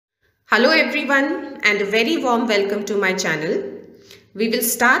Hello everyone and a very warm welcome to my channel. We will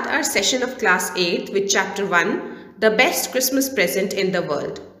start our session of class 8 with chapter 1, the best Christmas present in the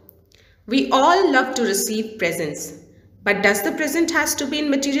world. We all love to receive presents, but does the present has to be in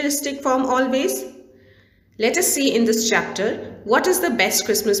materialistic form always? Let us see in this chapter what is the best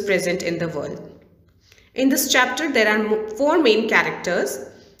Christmas present in the world. In this chapter there are four main characters: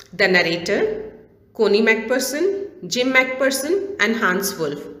 the narrator, Connie McPherson, Jim McPherson and Hans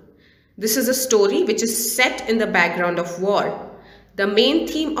Wolf. This is a story which is set in the background of war. The main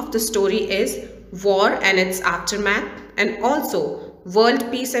theme of the story is war and its aftermath, and also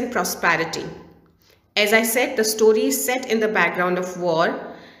world peace and prosperity. As I said, the story is set in the background of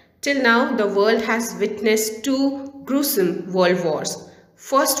war. Till now, the world has witnessed two gruesome world wars.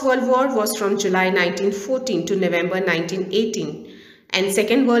 First World War was from July 1914 to November 1918, and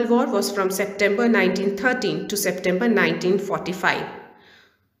Second World War was from September 1913 to September 1945.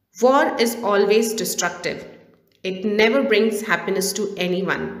 War is always destructive. It never brings happiness to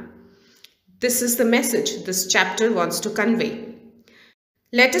anyone. This is the message this chapter wants to convey.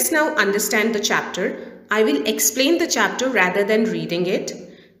 Let us now understand the chapter. I will explain the chapter rather than reading it.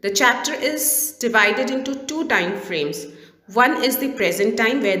 The chapter is divided into two time frames. One is the present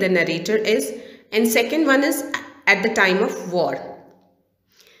time where the narrator is, and second one is at the time of war.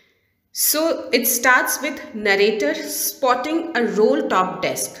 So it starts with narrator spotting a roll-top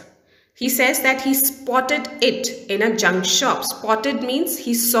desk. He says that he spotted it in a junk shop. Spotted means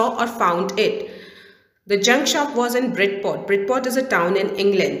he saw or found it. The junk shop was in Bridport. Bridport is a town in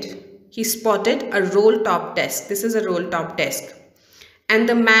England. He spotted a roll-top desk. This is a roll-top desk. And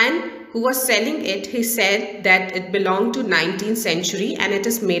the man who was selling it, he said that it belonged to 19th century and it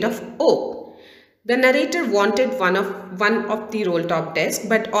is made of oak. The narrator wanted one of the roll-top desks,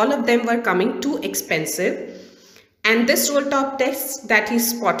 but all of them were coming too expensive. And this roll-top desk that he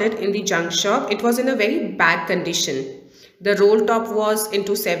spotted in the junk shop, it was in a very bad condition. The roll-top was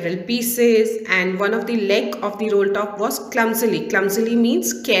into several pieces, and one of the leg of the roll-top was clumsily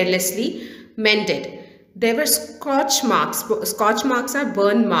means carelessly mended. There were scotch marks. Scotch marks are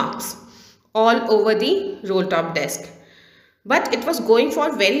burn marks all over the roll-top desk. But it was going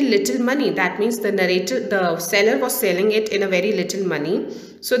for very little money. That means the seller was selling it in a very little money.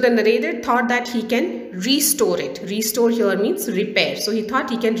 So the narrator thought that he can restore it. Restore here means repair. So he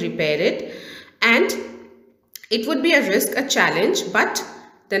thought he can repair it, and it would be a risk, a challenge, but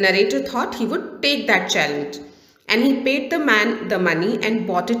the narrator thought he would take that challenge. And he paid the man the money and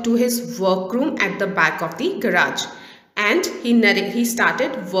bought it to his workroom at the back of the garage. And he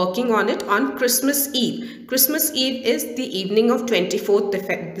started working on it on Christmas Eve. Christmas Eve is the evening of 24th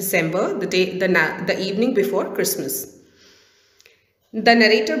December, the evening before Christmas. The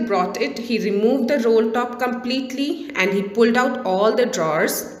narrator brought it. He removed the roll top completely and he pulled out all the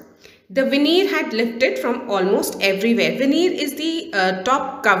drawers. The veneer had lifted from almost everywhere. Veneer is the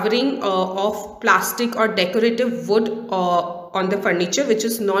top covering of plastic or decorative wood on the furniture, which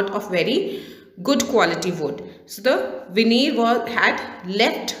is not of very good quality wood. So the veneer had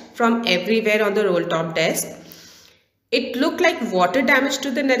left from everywhere on the roll top desk. It looked like water damage to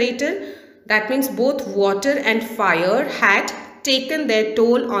the narrator. That means both water and fire had taken their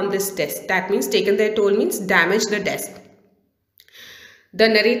toll on this desk. That means taken their toll means damaged the desk. The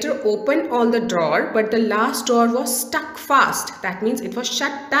narrator opened all the drawer, but the last drawer was stuck fast. That means it was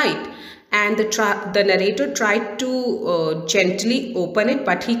shut tight. And the narrator tried to gently open it,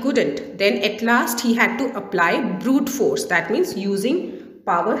 but he couldn't. Then at last he had to apply brute force. That means using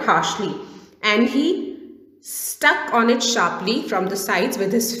power harshly. And he stuck on it sharply from the sides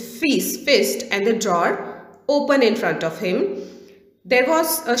with his fist, and the drawer opened in front of him. There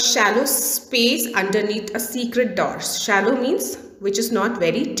was a shallow space underneath a secret door. Shallow means which is not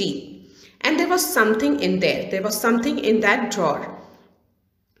very deep. And there was something in there. There was something in that drawer.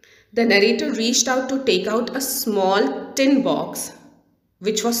 The narrator reached out to take out a small tin box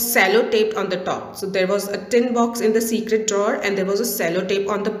which was sellotaped on the top. So there was a tin box in the secret drawer and there was a sellotape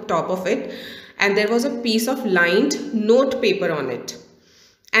on the top of it, and there was a piece of lined note paper on it.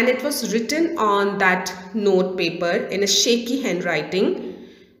 And it was written on that note paper in a shaky handwriting: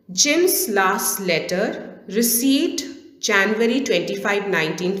 Jim's last letter, received January 25,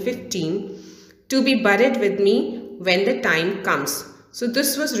 1915, to be buried with me when the time comes. So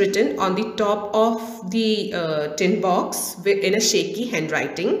this was written on the top of the tin box in a shaky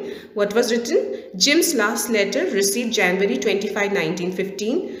handwriting. What was written? Jim's last letter, received January 25,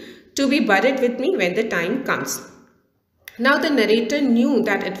 1915, to be buried with me when the time comes. Now the narrator knew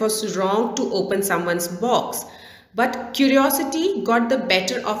that it was wrong to open someone's box, but curiosity got the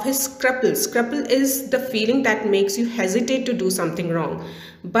better of his scruple. Scruple is the feeling that makes you hesitate to do something wrong.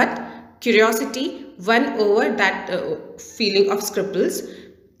 But curiosity won over that feeling of scruples,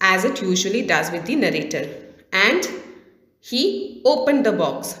 as it usually does with the narrator. And he opened the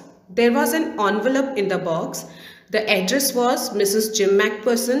box. There was an envelope in the box. The address was Mrs. Jim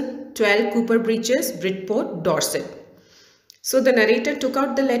Macpherson, 12 Cooper Breaches, Bridport, Dorset. So the narrator took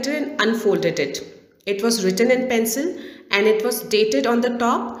out the letter and unfolded it. It was written in pencil and it was dated on the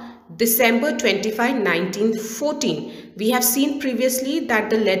top December 25, 1914. We have seen previously that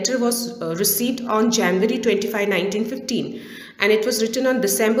the letter was received on January 25, 1915. And it was written on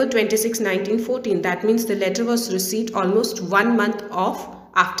December 26, 1914. That means the letter was received almost 1 month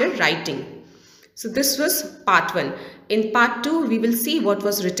after writing. So this was part 1. In part 2, we will see what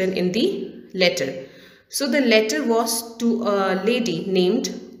was written in the letter. So the letter was to a lady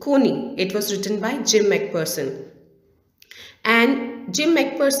named Coney. It was written by Jim Macpherson. And Jim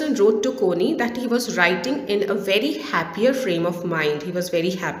Macpherson wrote to Coney that he was writing in a very happier frame of mind. He was very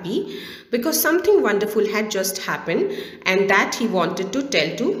happy because something wonderful had just happened and that he wanted to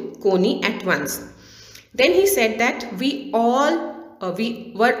tell to Coney at once. Then he said that we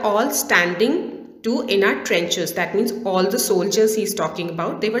were all standing to in our trenches. That means all the soldiers he's talking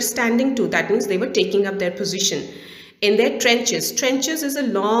about, they were standing to. That means they were taking up their position in their trenches. Trenches is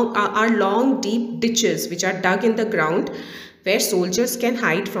are long deep ditches which are dug in the ground where soldiers can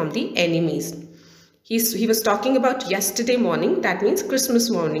hide from the enemies. He was talking about yesterday morning, that means Christmas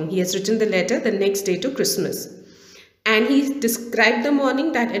morning. He has written the letter the next day to Christmas. And he described the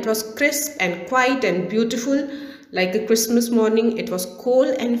morning that it was crisp and quiet and beautiful like a Christmas morning. It was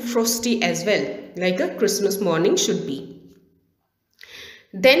cold and frosty as well, like a Christmas morning should be.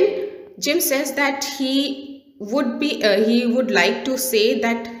 Then Jim says that he would like to say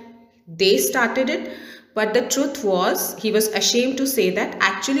that they started it, but the truth was he was ashamed to say that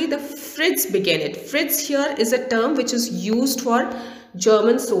actually the Fritz began it. Fritz here is a term which is used for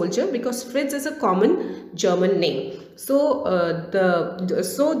German soldier because Fritz is a common German name. So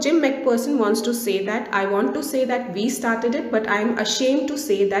so Jim Macpherson wants to say that I want to say that we started it, but I am ashamed to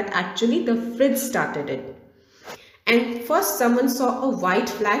say that actually the Fritz started it. And first someone saw a white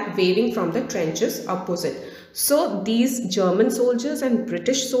flag waving from the trenches opposite. So these German soldiers and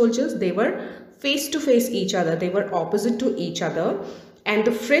British soldiers, they were face to face each other. They were opposite to each other. And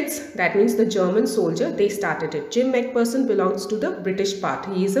the Fritz, that means the German soldier, they started it. Jim Macpherson belongs to the British part.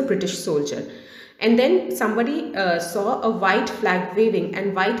 He is a British soldier. And then somebody saw a white flag waving,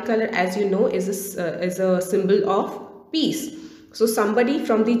 and white color, as you know, is a symbol of peace. So somebody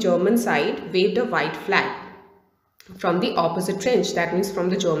from the German side waved a white flag from the opposite trench, that means from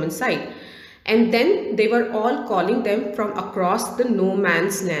the German side. And then they were all calling them from across the no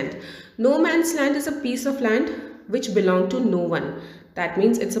man's land. No man's land is a piece of land which belonged to no one. That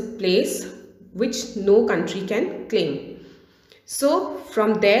means it's a place which no country can claim. So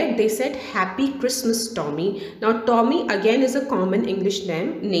from there they said, Happy Christmas, Tommy. Now Tommy again is a common English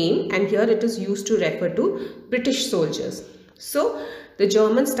name, and here it is used to refer to British soldiers. So the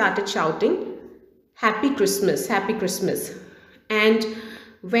Germans started shouting, Happy Christmas, Happy Christmas. And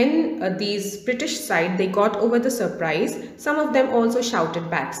when these British side, they got over the surprise, some of them also shouted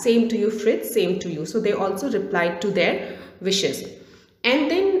back, same to you Fritz, same to you. So they also replied to their wishes.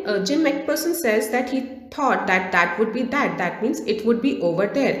 And then Jim Macpherson says that he thought that would be that. That means it would be over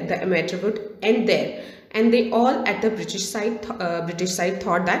there. The matter would end there. And they all at the British side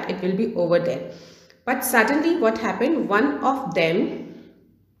thought that it will be over there. But suddenly what happened? One of them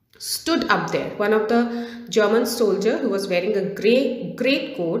stood up there. One of the German soldier who was wearing a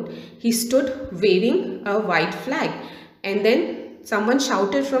great coat, he stood waving a white flag. And then someone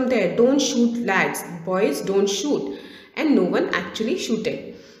shouted from there, Don't shoot lads, boys, don't shoot. And no one actually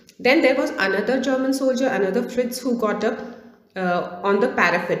shooted. Then there was another German soldier, another Fritz, who got up on the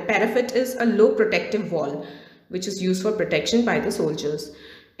parapet. Parapet is a low protective wall which is used for protection by the soldiers.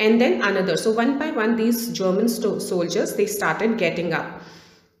 And then another. So one by one these German soldiers, they started getting up.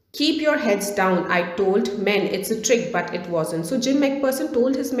 Keep your heads down, I told men, it's a trick, but it wasn't. So Jim Macpherson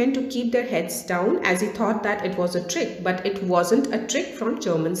told his men to keep their heads down as he thought that it was a trick, but it wasn't a trick from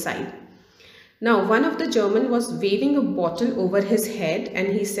German side. Now, one of the German was waving a bottle over his head, and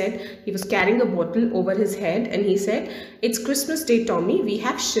he said, he was carrying a bottle over his head, and he said, It's Christmas Day, Tommy, we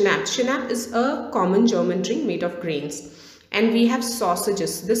have Schnapp. Schnapp is a common German drink made of grains. And we have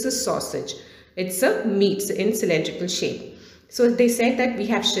sausages. This is sausage. It's a meat in cylindrical shape. So they said that we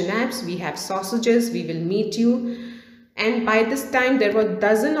have schnapps, we have sausages, we will meet you. And by this time, there were a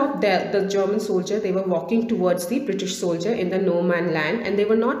dozen of the German soldier. They were walking towards the British soldier in the no man land, and they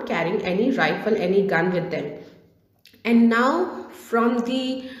were not carrying any rifle, any gun with them. And now from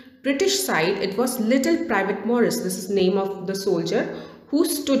the British side, it was Little Private Morris. This is the name of the soldier who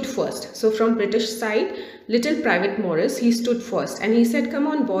stood first. So from British side, little Private Morris, he stood first and he said, "Come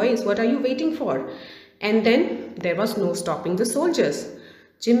on boys, what are you waiting for?" And then there was no stopping the soldiers.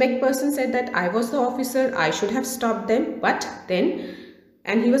 Jim McPherson said that I was the officer, I should have stopped them,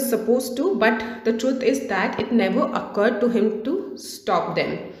 and he was supposed to, but the truth is that it never occurred to him to stop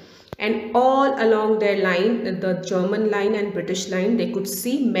them. And all along their line, the German line and British line, they could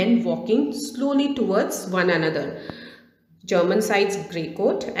see men walking slowly towards one another. German side's grey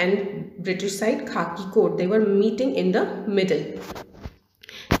coat and British side khaki coat, they were meeting in the middle.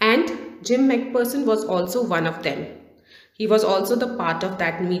 And Jim McPherson was also one of them. He was also the part of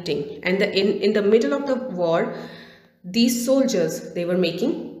that meeting. And in the middle of the war, these soldiers, they were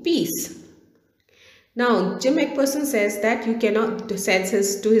making peace. Now, Jim McPherson says that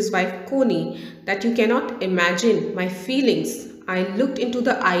to his wife Connie, that you cannot imagine my feelings. I looked into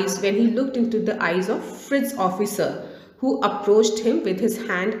the eyes when he looked into the eyes of Fritz officer, who approached him with his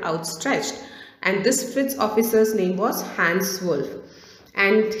hand outstretched. And this Fritz officer's name was Hans Wolf.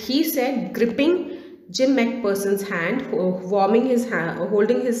 And he said, gripping Jim McPherson's hand, holding his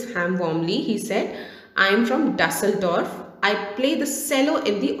hand warmly, he said, "I am from Dusseldorf. I play the cello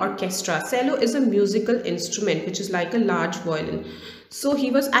in the orchestra." Cello is a musical instrument which is like a large violin. So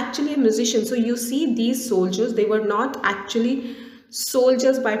he was actually a musician. So you see, these soldiers, they were not actually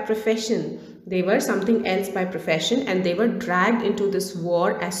soldiers by profession. They were something else by profession, and they were dragged into this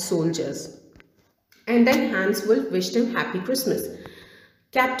war as soldiers. And then Hans Wolf wished him Happy Christmas.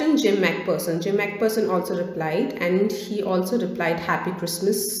 Captain Jim McPherson also replied, and he also replied Happy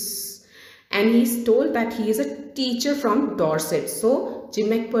Christmas. And he's told that he is a teacher from Dorset. So Jim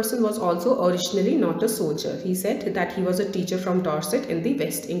McPherson was also originally not a soldier. He said that he was a teacher from Dorset in the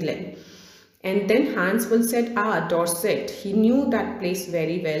West England. And then Hans Wolf said, Dorset. He knew that place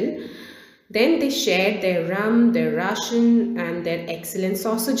very well. Then they shared their rum, their ration, and their excellent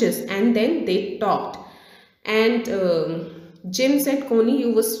sausages. And then they talked. And Jim said, "Connie, you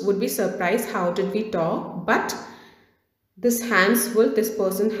would be surprised how did we talk." But this Hans Wolf,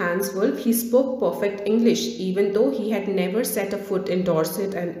 he spoke perfect English, even though he had never set a foot in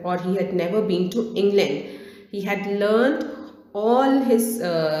Dorset or he had never been to England. He had learned all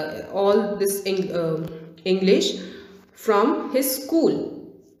this English from his school,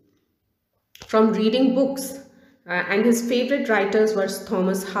 from reading books. And his favorite writers were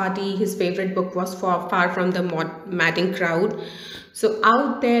Thomas Hardy. His favorite book was Far from the Madding Crowd. So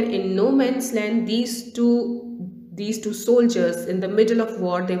out there in no man's land, these two soldiers in the middle of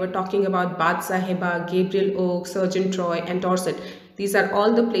war, they were talking about Bath Sahiba, Gabriel Oak, Sergeant Troy, and Dorset. These are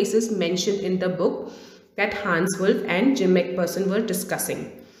all the places mentioned in the book that Hans Wolf and Jim McPherson were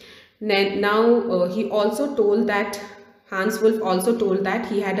discussing. Now he also told that Hans Wolf also told that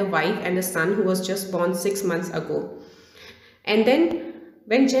he had a wife and a son who was just born 6 months ago. And then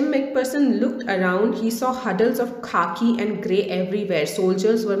when Jim McPherson looked around, he saw huddles of khaki and grey everywhere.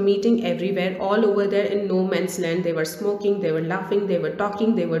 Soldiers were meeting everywhere, all over there in no man's land. They were smoking, they were laughing, they were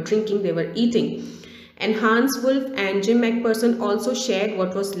talking, they were drinking, they were eating. And Hans Wolf and Jim McPherson also shared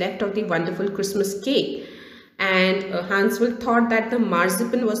what was left of the wonderful Christmas cake. And Hans Wolf thought that the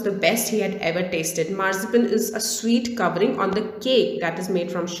marzipan was the best he had ever tasted. Marzipan is a sweet covering on the cake that is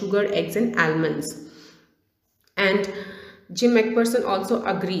made from sugar, eggs, and almonds. And Jim McPherson also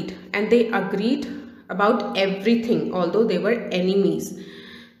agreed. And they agreed about everything, although they were enemies.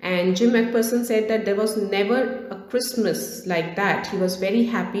 And Jim McPherson said that there was never a Christmas like that. He was very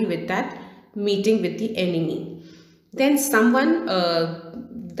happy with that meeting with the enemy. Then someone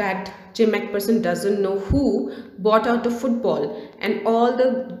that Jim McPherson doesn't know who bought out a football, and all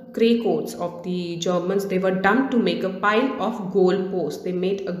the grey coats of the Germans, they were dumped to make a pile of goal posts. They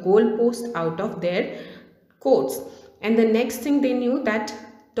made a goal post out of their coats. And the next thing they knew that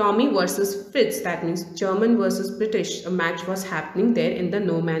Tommy versus Fritz, that means German versus British, a match was happening there in the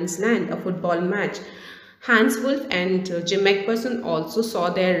no man's land, a football match. Hans Wolf and Jim McPherson also saw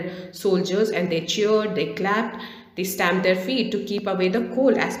their soldiers, and they cheered, they clapped, they stamped their feet to keep away the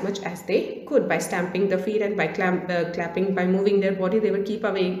cold as much as they could. By stamping the feet and by clapping, by moving their body, they were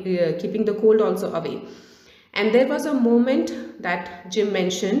keeping the cold also away. And there was a moment that Jim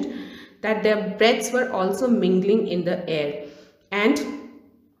mentioned that their breaths were also mingling in the air. And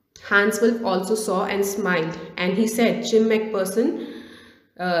Hans Wolf also saw and smiled, and he said, Jim McPherson,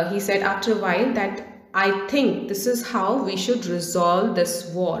 he said after a while that I think this is how we should resolve this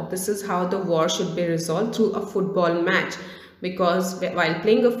war. This is how the war should be resolved, through a football match. Because while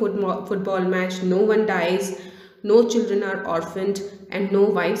playing a football match, no one dies, no children are orphaned, and no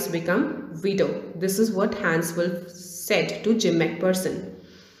wives become widowed. This is what Hans Wolf said to Jim McPherson.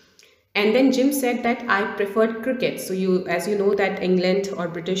 And then Jim said that I preferred cricket. So as you know that England or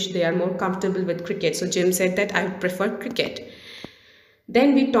British, they are more comfortable with cricket. So Jim said that I prefer cricket.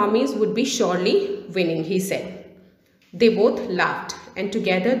 Then we Tommies would be surely winning, he said. They both laughed and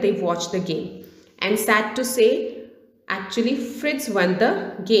together they watched the game. And sad to say, actually Fritz won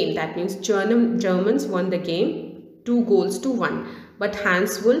the game. That means Germans won the game 2-1. But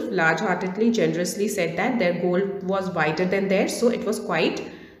Hans Wolf large-heartedly, generously said that their goal was wider than theirs, so it was quite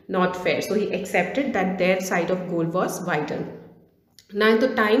not fair. So he accepted that their side of goal was wider. Now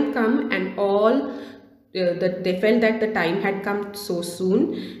the time come and all they felt that the time had come so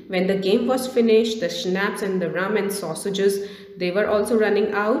soon. When the game was finished, the schnapps and the rum and sausages, they were also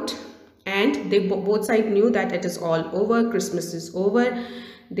running out, and they both sides knew that it is all over, Christmas is over.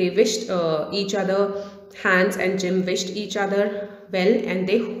 They wished each other, Hans and Jim wished each other well, and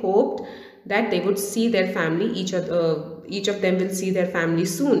they hoped that they would see their family, each of them will see their family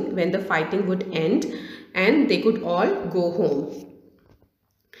soon, when the fighting would end and they could all go home.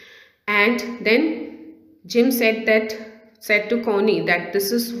 And then Jim said to Connie that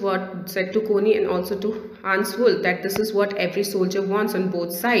this is what, said to Connie and also to Hans Wolf, that this is what every soldier wants on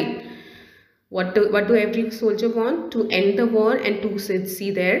both sides. What do every soldier want? To end the war and to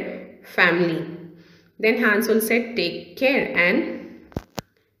see their family. Then Hans Wolf said, take care, and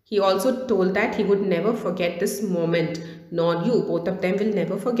he also told that he would never forget this moment, nor you, both of them will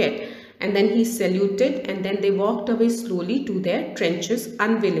never forget. And then he saluted, and then they walked away slowly to their trenches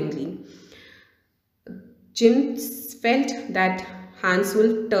unwillingly. Jim felt that Hans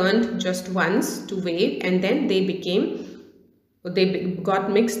Wolf turned just once to wave, and then he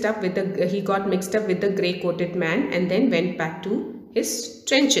got mixed up with the grey-coated man, and then went back to his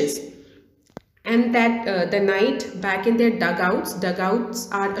trenches. And that the night back in their dugouts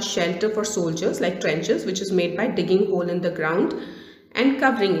are a shelter for soldiers, like trenches, which is made by digging a hole in the ground and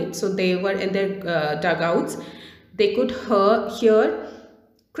covering it. So they were in their dugouts. They could hear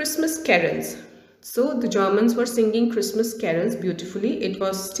Christmas carols. So the Germans were singing Christmas carols beautifully. It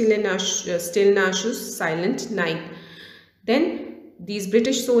was still Nash's silent night. Then these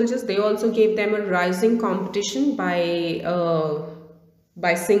British soldiers, they also gave them a rising competition by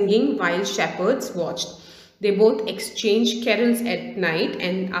singing while shepherds watched. They both exchanged carols at night,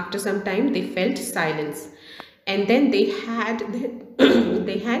 and after some time they felt silence. And then they had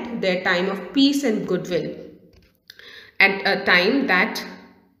their time of peace and goodwill, at a time that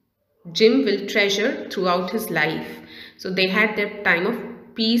Jim will treasure throughout his life. So they had their time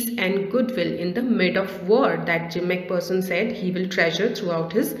of peace and goodwill in the mid of war that Jim McPherson said he will treasure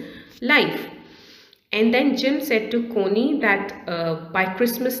throughout his life. And then Jim said to Connie that by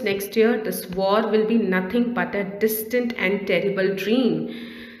Christmas next year, this war will be nothing but a distant and terrible dream.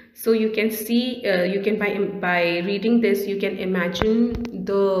 So you can see, by reading this, you can imagine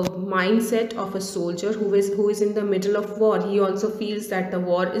the mindset of a soldier who is in the middle of war. He also feels that the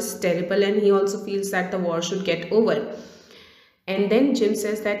war is terrible, and he also feels that the war should get over. And then Jim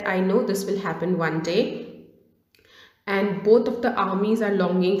says that I know this will happen one day, and both of the armies are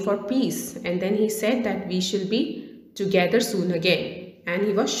longing for peace. And then he said that we shall be together soon again, and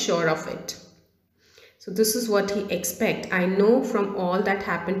he was sure of it. So this is what he expects. I know from all that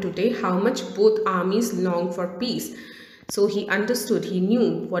happened today how much both armies long for peace. So he understood, he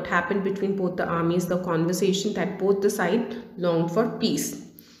knew what happened between both the armies, the conversation that both the sides longed for peace.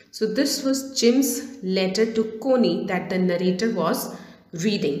 So this was Jim's letter to Connie that the narrator was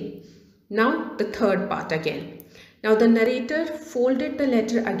reading. Now the third part again. Now the narrator folded the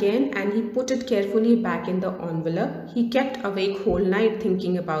letter again and he put it carefully back in the envelope. He kept awake whole night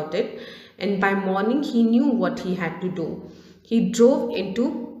thinking about it, and by morning he knew what he had to do. He drove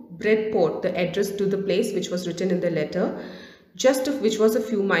into Bridport, the address to the place which was written in the letter, which was a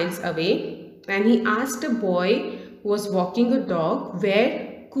few miles away, and he asked a boy who was walking a dog where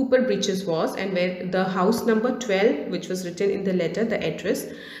Cooper Breeches was, and where the house number 12, which was written in the letter, the address,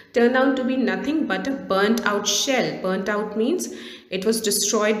 turned out to be nothing but a burnt out shell. Burnt out means it was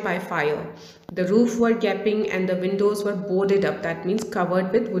destroyed by fire. The roof were gaping and the windows were boarded up. That means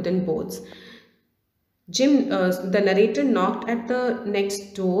covered with wooden boards. The narrator knocked at the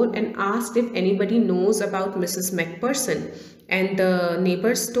next door and asked if anybody knows about Mrs. McPherson. And the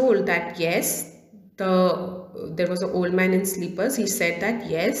neighbors told that yes, there was an old man in sleepers. He said that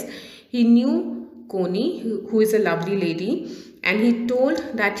yes, he knew Connie, who is a lovely lady, and he told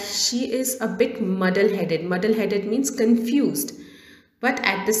that she is a bit muddle-headed. Muddle-headed means confused. But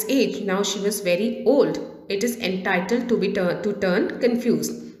at this age, now she was very old. It is entitled to turn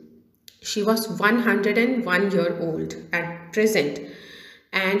confused. She was 101 years old at present,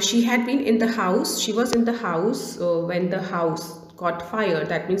 and she had been in the house. She was in the house when the house caught fire.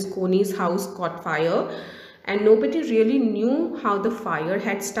 That means Coney's house caught fire, and nobody really knew how the fire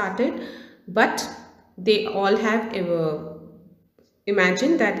had started, but they all have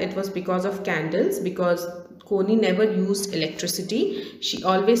imagined that it was because of candles, because Coney never used electricity. She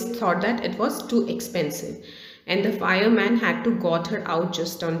always thought that it was too expensive, and the fireman had to got her out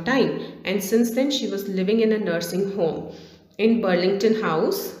just on time. And since then she was living in a nursing home in Burlington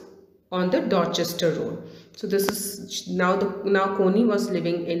House on the Dorchester Road. So this is now Coney was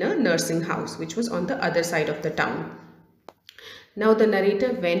living in a nursing house which was on the other side of the town. Now the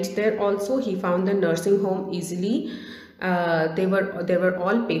narrator went there also. He found the nursing home easily. There were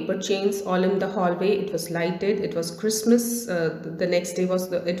all paper chains all in the hallway. It was lighted. It was Christmas. The next day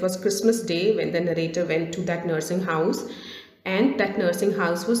it was Christmas Day when the narrator went to that nursing house, and that nursing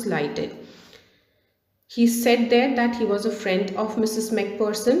house was lighted. He said there that he was a friend of Mrs.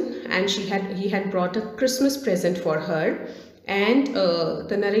 McPherson, and he had brought a Christmas present for her. And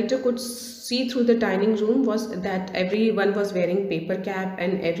the narrator could see through the dining room was that everyone was wearing paper cap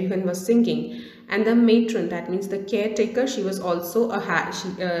and everyone was singing. And the matron, that means the caretaker, she was also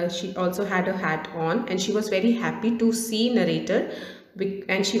she also had a hat on, and she was very happy to see narrator,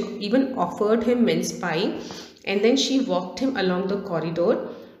 and she even offered him mince pie. And then she walked him along the corridor.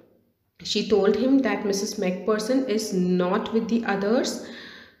 She told him that Mrs. McPherson is not with the others.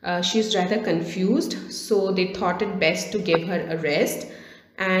 She's rather confused, so they thought it best to give her a rest.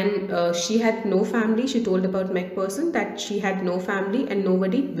 And she had no family. She told about McPherson that she had no family and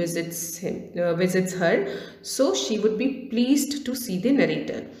nobody visits her. So she would be pleased to see the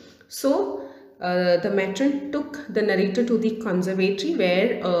narrator. So the matron took the narrator to the conservatory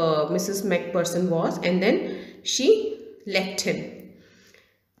where Mrs. McPherson was, and then she left him.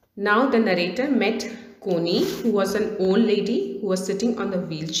 Now the narrator met Coney, who was an old lady who was sitting on the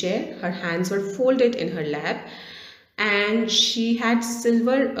wheelchair. Her hands were folded in her lap, and she had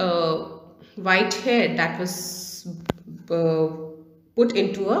silver white hair that was put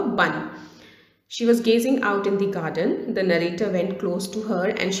into a bun. She was gazing out in the garden. The narrator went close to her,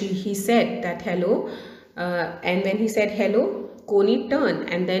 and he said that hello. And when he said hello, Coney turned,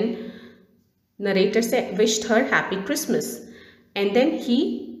 and then narrator wished her Happy Christmas. And then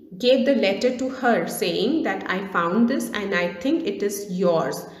he gave the letter to her saying that I found this and I think it is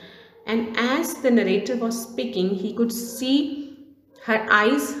yours. And as the narrator was speaking, he could see her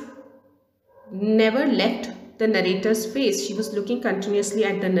eyes never left the narrator's face. She was looking continuously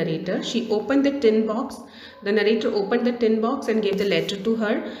at the narrator. She opened the tin box. The narrator opened the tin box and gave the letter to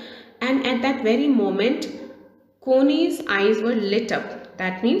her. And at that very moment, Coney's eyes were lit up.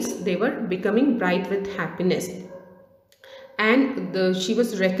 That means they were becoming bright with happiness. And she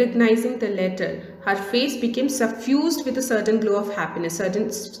was recognizing the letter. Her face became suffused with a certain glow of happiness.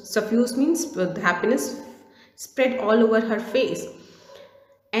 Suffused means happiness spread all over her face.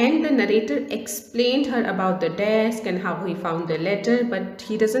 And the narrator explained her about the desk and how he found the letter, but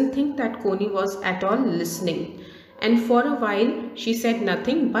he doesn't think that Coney was at all listening. And for a while she said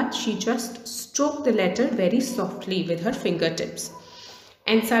nothing, but she just stroked the letter very softly with her fingertips.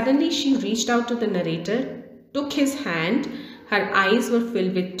 And suddenly she reached out to the narrator, took his hand. Her eyes were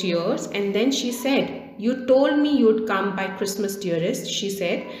filled with tears, and then she said, "You told me you'd come by Christmas, dearest," she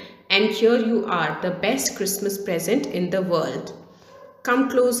said, "and here you are, the best Christmas present in the world. Come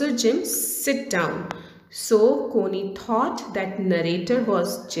closer, Jim, sit down." So Coney thought that narrator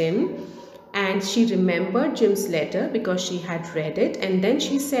was Jim, and she remembered Jim's letter because she had read it. And then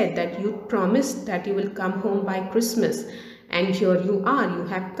she said that you promised that you will come home by Christmas. And here you are, you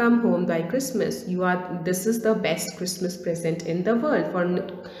have come home by Christmas. This is the best Christmas present in the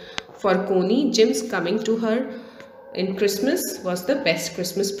world. For Coney, Jim's coming to her in Christmas was the best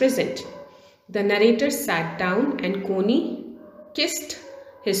Christmas present. The narrator sat down and Coney kissed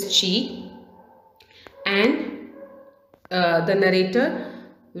his cheek, and the narrator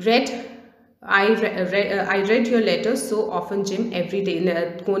read, I read your letter so often, Jim, every day.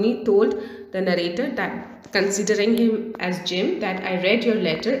 Coney told the narrator that, considering him as Jim, that I read your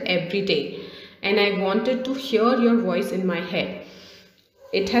letter every day and I wanted to hear your voice in my head.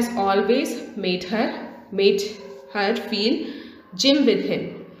 It has always made her feel Jim with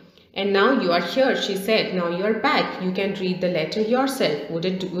him. And now you are here, she said. Now you are back. You can read the letter yourself. Would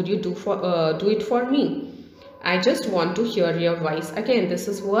you do it for me? I just want to hear your voice again. This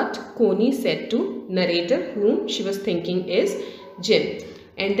is what Coney said to narrator, whom she was thinking is Jim.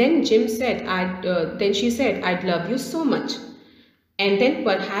 And then she said, I'd love you so much. And then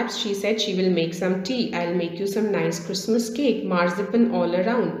perhaps she said she will make some tea. I'll make you some nice Christmas cake, marzipan all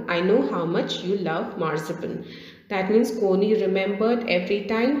around. I know how much you love marzipan. That means Connie remembered every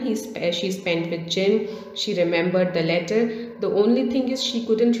time she spent with Jim. She remembered the letter. The only thing is she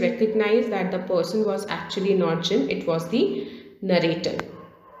couldn't recognize that the person was actually not Jim. It was the narrator.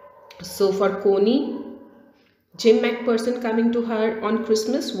 So for Connie, Jim McPherson coming to her on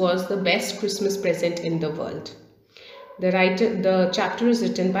Christmas was the best Christmas present in the world. The chapter is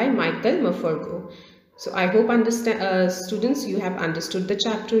written by Michael Mafurgo. So I hope students, you have understood the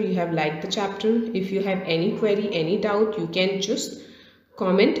chapter, you have liked the chapter. If you have any query, any doubt, you can just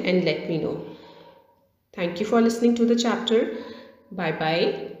comment and let me know. Thank you for listening to the chapter. Bye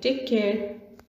bye. Take care.